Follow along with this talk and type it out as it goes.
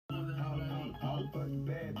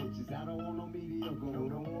want no mediocre. Don't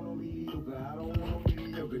want no mediocre. I don't want no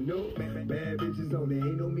mediocre. No, bad bitches only.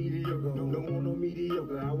 Ain't no mediocre. Don't want no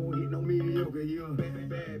mediocre. I won't hit no mediocre. You a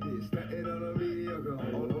bad bitch. Started on a mediocre. On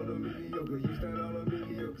a mediocre. You start on a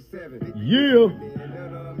mediocre 7. Yeah.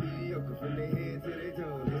 None on a mediocre. From their head to their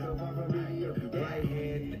toes. They so far from mediocre. Right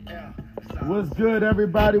hand in the air. What's good,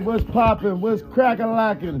 everybody? What's poppin'? What's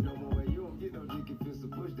crackin'-lackin'?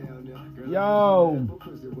 Yo.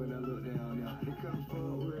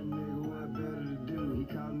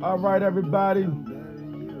 All right, everybody.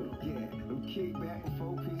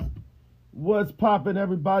 What's poppin',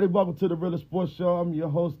 everybody? Welcome to the Realest Sports Show. I'm your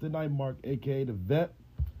host tonight, Mark, a.k.a. The Vet.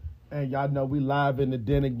 And y'all know we live in the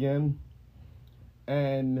den again.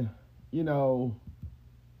 And, you know,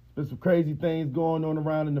 there's some crazy things going on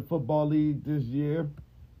around in the football league this year.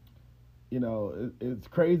 You know, it's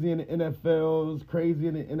crazy in the NFL. It's crazy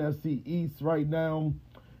in the NFC East right now.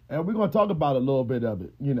 And we're going to talk about a little bit of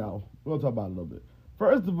it, you know. We're going to talk about it a little bit.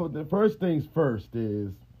 First of all, the first things first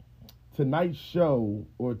is tonight's show,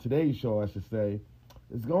 or today's show, I should say,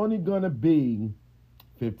 is only going to be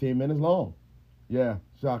 15 minutes long. Yeah,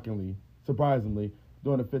 shockingly, surprisingly,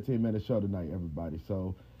 doing a 15-minute show tonight, everybody.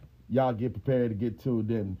 So y'all get prepared to get tuned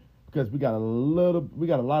in because we got a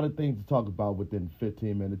lot of things to talk about within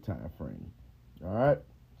 15-minute time frame. All right,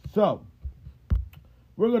 so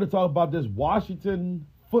we're going to talk about this Washington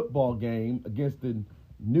football game against the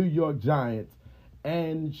New York Giants,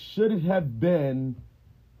 and should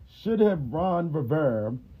Ron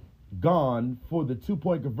Rivera gone for the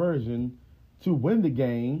 2-point conversion to win the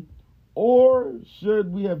game, or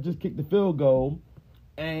should we have just kicked the field goal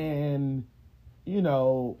and, you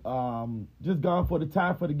know, just gone for the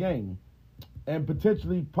tie for the game and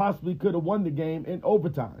possibly could have won the game in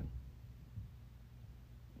overtime?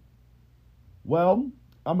 Well,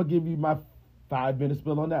 I'm going to give you my 5-minute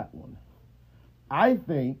spill on that one. I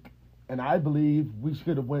think, and I believe we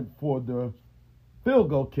should have went for the field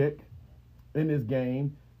goal kick in this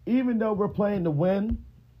game, even though we're playing to win,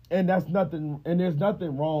 and there's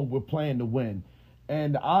nothing wrong with playing to win.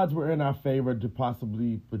 And the odds were in our favor to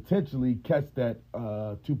potentially catch that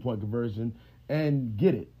 2-point conversion and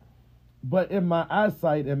get it. But in my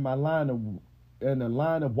eyesight, in the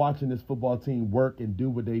line of watching this football team work and do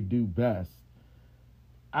what they do best,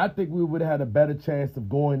 I think we would have had a better chance of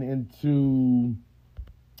going into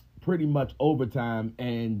pretty much overtime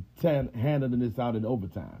and handling this out in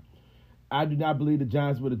overtime. I do not believe the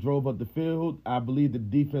Giants would have drove up the field. I believe the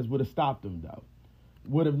defense would have stopped them, though.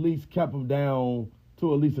 Would have at least kept them down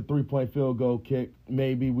to at least a 3-point field goal kick.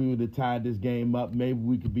 Maybe we would have tied this game up. Maybe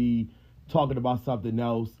we could be talking about something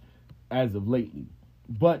else as of lately.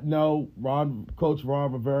 But no, Coach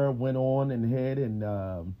Ron Rivera went on ahead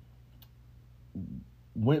and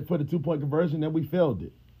went for the 2-point conversion, and we failed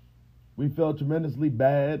it. We failed tremendously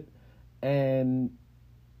bad. And,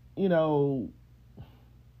 you know,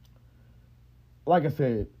 like I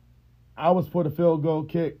said, I was for the field goal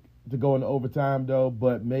kick to go into overtime, though,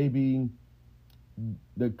 but maybe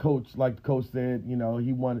the coach said, you know,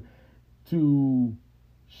 he wanted to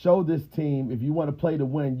show this team, if you want to play to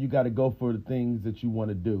win, you got to go for the things that you want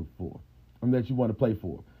to do for, that you want to play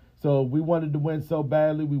for. So we wanted to win so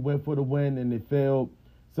badly, we went for the win, and it failed.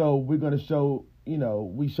 So we're going to show, you know,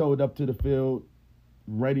 we showed up to the field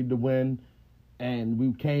ready to win, and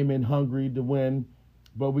we came in hungry to win,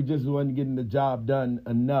 but we just wasn't getting the job done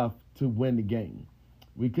enough to win the game.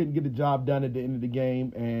 We couldn't get the job done at the end of the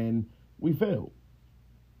game, and we failed.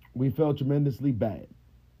 We failed tremendously bad,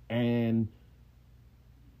 and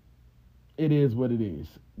it is what it is.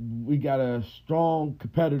 We got a strong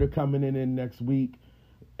competitor coming in next week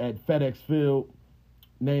at FedEx Field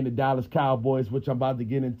named the Dallas Cowboys, which I'm about to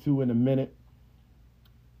get into in a minute.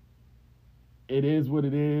 It is what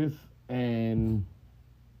it is, and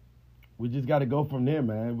we just got to go from there,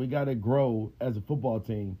 man. We got to grow as a football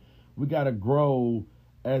team. We got to grow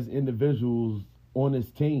as individuals on this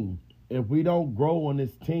team. If we don't grow on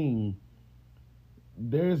this team,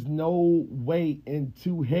 there's no way in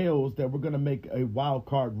two hells that we're going to make a wild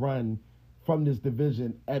card run from this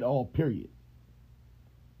division at all, period.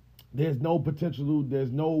 There's no potential,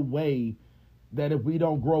 there's no way that if we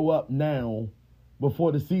don't grow up now,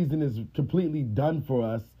 before the season is completely done for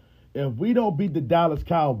us, if we don't beat the Dallas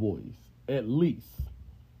Cowboys, at least,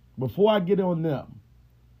 before I get on them,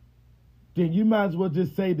 then you might as well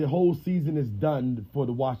just say the whole season is done for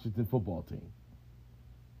the Washington football team.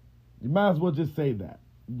 You might as well just say that.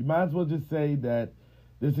 You might as well just say that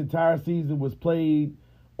this entire season was played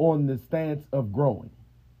on the stance of growing.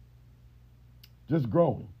 Just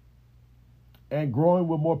growing. And growing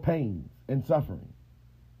with more pain and suffering.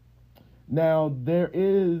 Now, there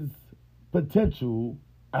is potential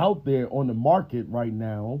out there on the market right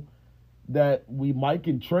now that we might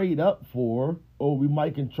can trade up for, or we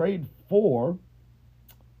might can trade for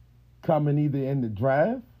coming either in the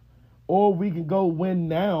draft, or we can go win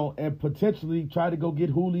now and potentially try to go get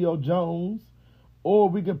Julio Jones, or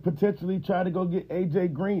we could potentially try to go get A.J.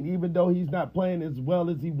 Green, even though he's not playing as well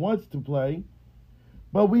as he wants to play.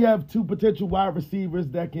 But we have two potential wide receivers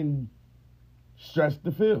that can stretch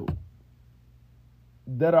the field,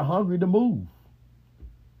 that are hungry to move.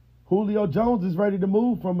 Julio Jones is ready to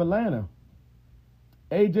move from Atlanta.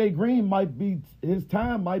 A.J. Green his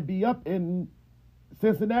time might be up in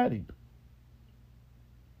Cincinnati.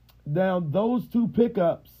 Now, those two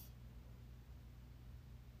pickups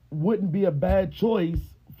wouldn't be a bad choice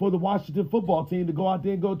for the Washington football team to go out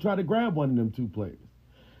there and go try to grab one of them two players.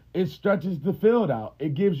 It stretches the field out.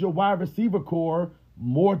 It gives your wide receiver core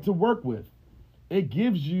more to work with. It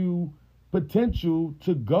gives you potential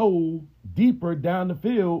to go deeper down the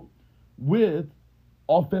field with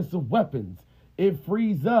offensive weapons. It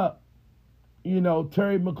frees up,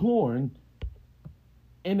 Terry McLaurin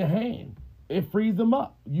in the hand. It frees them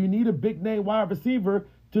up. You need a big name wide receiver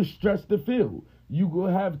to stretch the field. You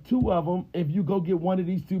will have two of them if you go get one of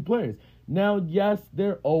these two players. Now, yes,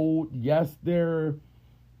 they're old. Yes, they're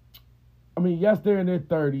in their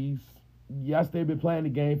 30s. Yes, they've been playing the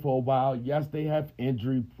game for a while. Yes, they have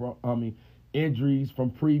injuries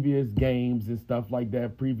from previous games and stuff like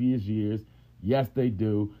that, previous years. Yes, they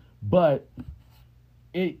do. But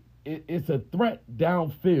it's a threat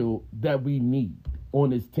downfield that we need on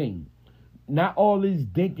this team. Not all these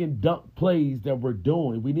dink and dunk plays that we're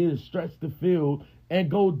doing. We need to stretch the field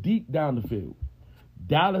and go deep down the field.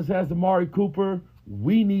 Dallas has Amari Cooper.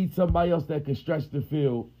 We need somebody else that can stretch the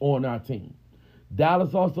field on our team.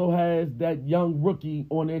 Dallas also has that young rookie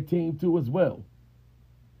on their team too as well,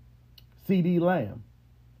 CeeDee Lamb.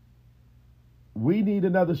 We need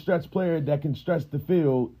another stretch player that can stretch the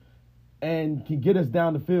field and can get us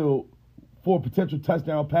down the field for potential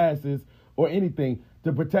touchdown passes or anything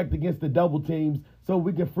to protect against the double teams so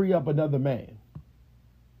we can free up another man.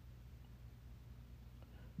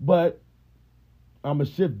 But I'm going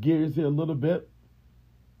to shift gears here a little bit.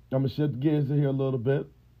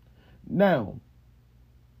 Now,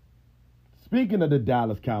 speaking of the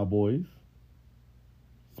Dallas Cowboys,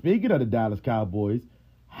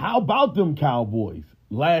 how about them Cowboys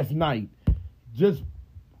last night? Just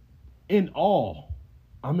in awe.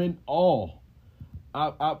 I'm in awe.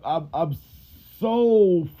 I'm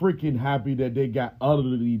so freaking happy that they got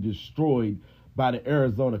utterly destroyed by the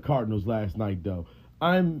Arizona Cardinals last night, though.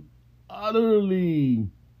 I'm utterly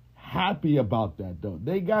happy about that, though.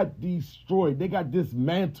 They got destroyed. They got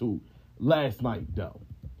dismantled last night, though.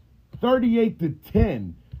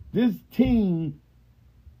 38-10. This team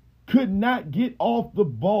could not get off the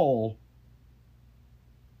ball,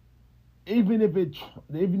 even if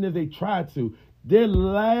they tried to. Their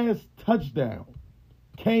last touchdown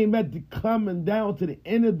coming down to the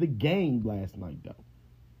end of the game last night, though.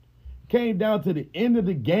 Came down to the end of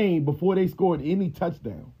the game before they scored any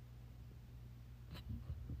touchdown.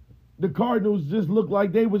 The Cardinals just looked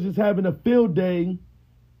like they was just having a field day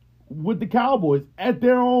with the Cowboys at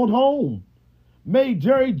their own home. Made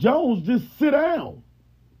Jerry Jones just sit down.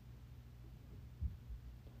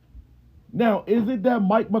 Now, is it that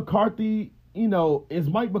Mike McCarthy, is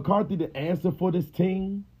Mike McCarthy the answer for this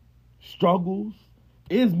team? Struggles?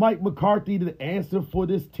 Is Mike McCarthy the answer for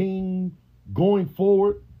this team going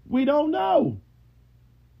forward? We don't know.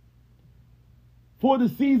 For the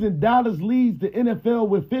season, Dallas leads the NFL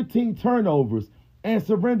with 15 turnovers and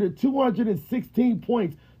surrendered 216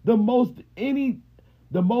 points, the most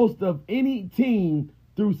of any team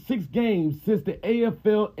through 6 games since the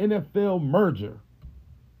AFL-NFL merger.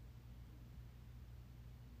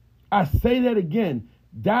 I say that again.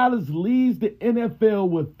 Dallas leads the NFL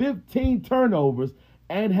with 15 turnovers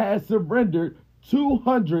and has surrendered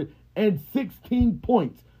 216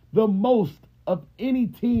 points, the most of any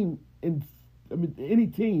team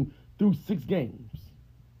through 6 games.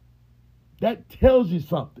 That tells you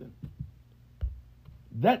something.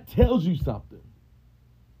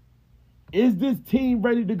 Is this team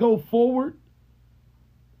ready to go forward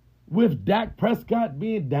with Dak Prescott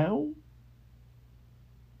being down?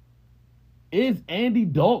 Is Andy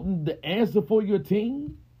Dalton the answer for your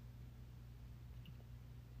team?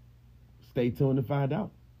 Stay tuned to find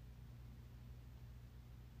out.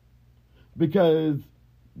 Because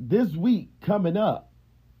this week coming up,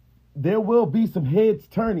 there will be some heads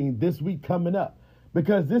turning this week coming up.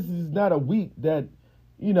 Because this is not a week that,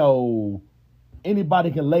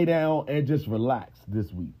 anybody can lay down and just relax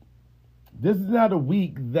this week. This is not a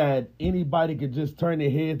week that anybody can just turn their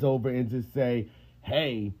heads over and just say,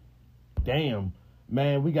 hey, damn,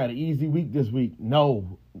 man, we got an easy week this week.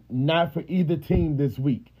 No, not for either team this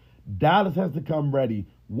week. Dallas has to come ready.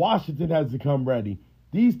 Washington has to come ready.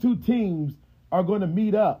 These two teams are going to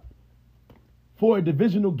meet up for a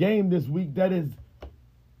divisional game this week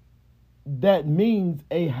that means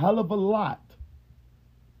a hell of a lot.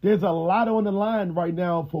 There's a lot on the line right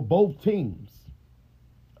now for both teams.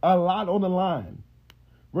 A lot on the line.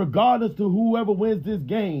 Regardless to whoever wins this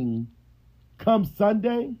game come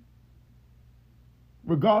Sunday,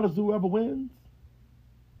 regardless of whoever wins,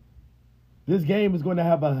 this game is going to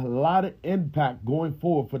have a lot of impact going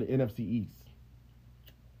forward for the NFC East.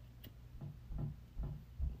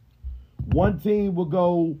 One team will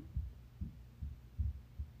go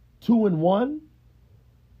 2-1,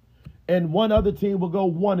 and one other team will go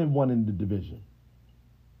 1-1 in the division.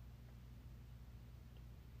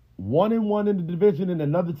 1-1 in the division, and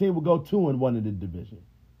another team will go 2-1 in the division.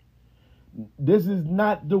 This is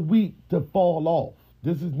not the week to fall off.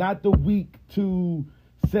 This is not the week to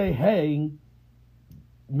say, hey,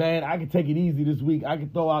 man, I can take it easy this week. I can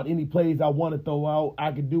throw out any plays I want to throw out.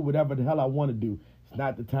 I can do whatever the hell I want to do. It's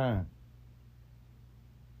not the time.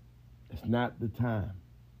 It's not the time.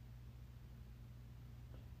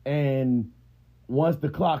 And once the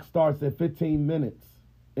clock starts at 15 minutes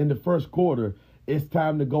in the first quarter, it's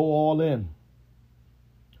time to go all in.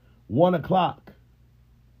 1 o'clock,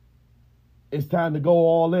 it's time to go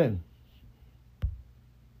all in.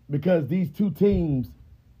 Because these two teams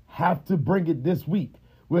have to bring it this week.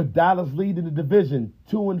 With Dallas leading the division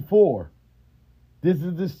 2-4. This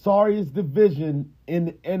is the sorriest division in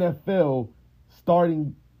the NFL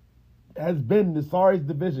has been the sorriest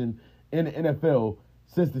division in the NFL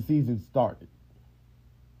since the season started.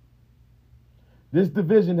 This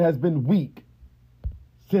division has been weak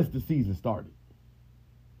since the season started.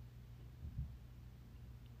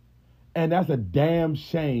 And that's a damn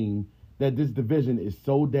shame that this division is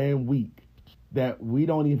so damn weak that we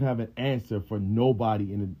don't even have an answer for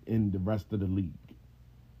nobody in the rest of the league.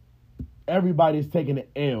 Everybody's taking an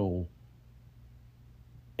L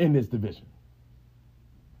in this division.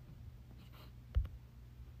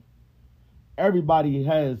 Everybody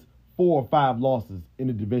has 4 or 5 losses in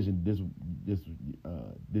the division this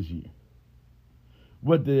year.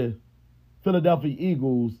 With the Philadelphia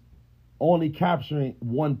Eagles only capturing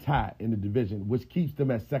 1 tie in the division, which keeps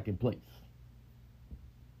them at second place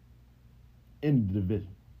in the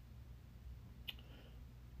division.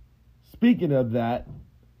 Speaking of that,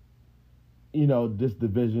 this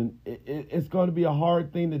division, it's going to be a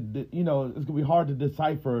hard thing it's going to be hard to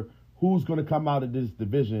decipher who's going to come out of this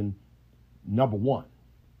division number 1.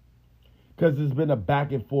 Because it's been a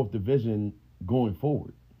back and forth division going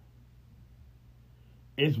forward.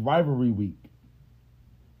 It's rivalry week.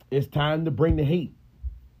 It's time to bring the hate.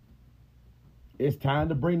 It's time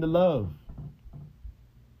to bring the love.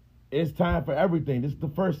 It's time for everything. This is the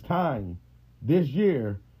first time this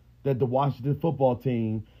year that the Washington football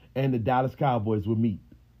team and the Dallas Cowboys will meet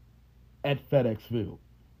at FedEx Field.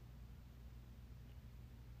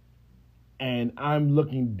 And I'm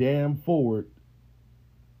looking damn forward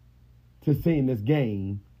to seeing this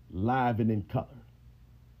game live and in color.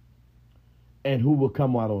 And who will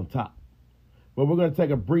come out on top. But we're going to take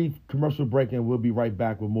a brief commercial break and we'll be right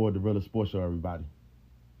back with more of the Realest Sports Show, everybody.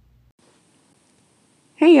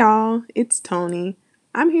 Hey y'all, it's Tony.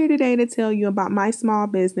 I'm here today to tell you about my small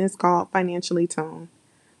business called Financially Tone.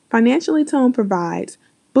 Financially Tone provides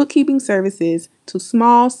bookkeeping services to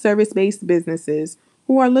small service-based businesses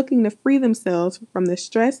who are looking to free themselves from the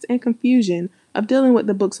stress and confusion of dealing with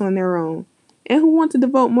the books on their own, and who want to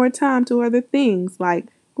devote more time to other things like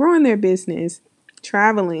growing their business,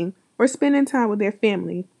 traveling, or spending time with their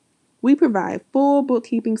family. We provide full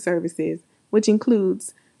bookkeeping services, which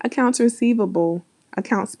includes accounts receivable,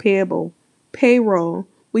 accounts payable, payroll.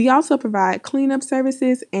 We also provide cleanup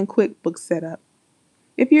services and QuickBooks setup.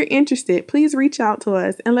 If you're interested, please reach out to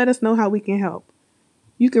us and let us know how we can help.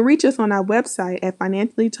 You can reach us on our website at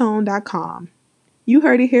financiallytone.com. You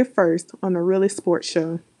heard it here first on the Realest Sports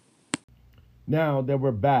Show. Now that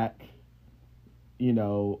we're back, I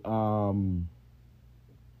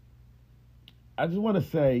just want to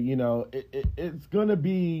say, it's going to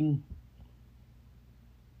be,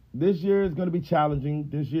 this year is going to be challenging.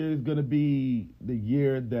 This year is going to be the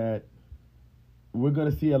year that we're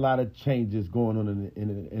going to see a lot of changes going on in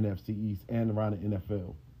the NFC East and around the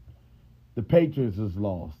NFL. The Patriots has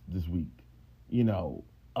lost this week.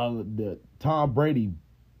 The Tom Brady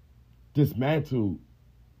dismantled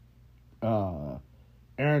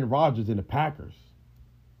Aaron Rodgers and the Packers.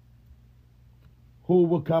 Who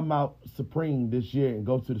will come out supreme this year and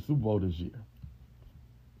go to the Super Bowl this year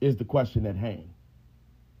is the question at hand.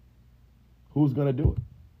 Who's going to do it?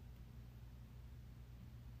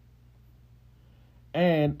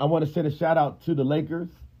 And I want to send a shout out to the Lakers.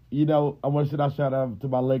 You know, I want to send a shout out to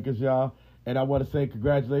my Lakers, y'all. And I want to say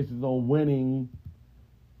congratulations on winning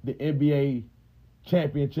the NBA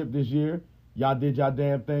championship this year. Y'all did y'all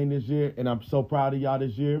damn thing this year, and I'm so proud of y'all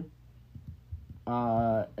this year.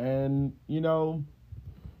 And, you know,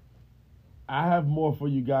 I have more for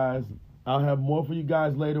you guys. I'll have more for you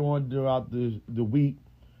guys later on throughout the week.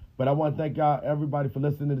 But I want to thank y'all, everybody, for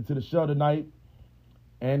listening to the show tonight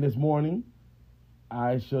and this morning.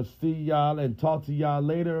 I shall see y'all and talk to y'all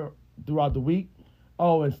later throughout the week.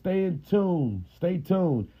 Oh, and stay in tune. Stay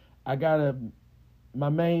tuned. I got my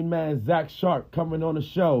main man, Zach Sharp, coming on the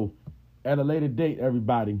show at a later date,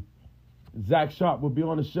 everybody. Zach Sharp will be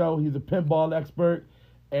on the show. He's a pinball expert,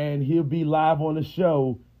 and he'll be live on the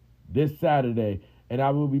show this Saturday. And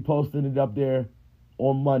I will be posting it up there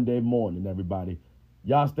on Monday morning, everybody.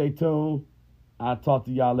 Y'all stay tuned. I'll talk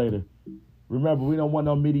to y'all later. Remember, we don't want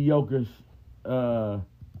no mediocres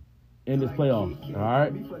in this playoff. All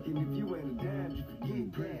right?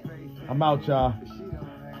 I'm out, y'all.